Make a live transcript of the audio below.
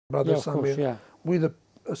Brother Samir, yeah. with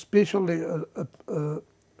especially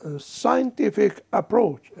a scientific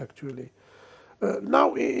approach, actually.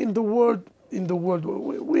 Now, in the world,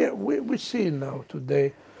 we see now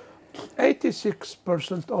today,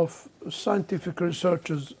 86% of scientific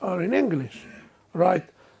researches are in English, right?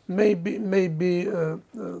 Maybe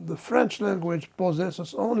the French language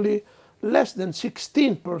possesses only less than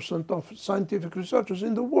 16% of scientific researchers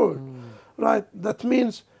in the world, right? That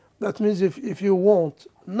means if you want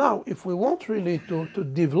now, if we want really to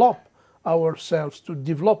develop ourselves, to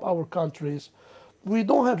develop our countries, we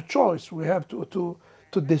don't have choice. We have to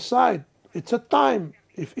decide. It's a time.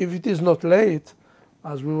 If it is not late,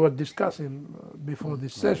 as we were discussing before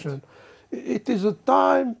this session, it is a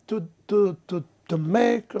time to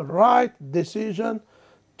make a right decision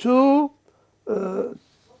to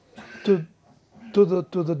to to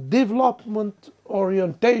the development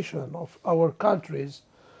orientation of our countries.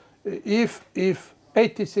 If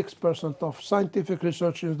 86% of scientific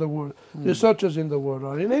researchers in the world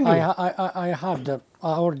are in English. I have the,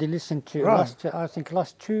 I already listened to Right. I think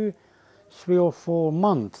last 3 or 4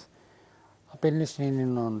 months. I've been listening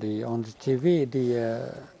in on the TV.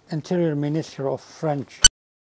 The Interior Minister of French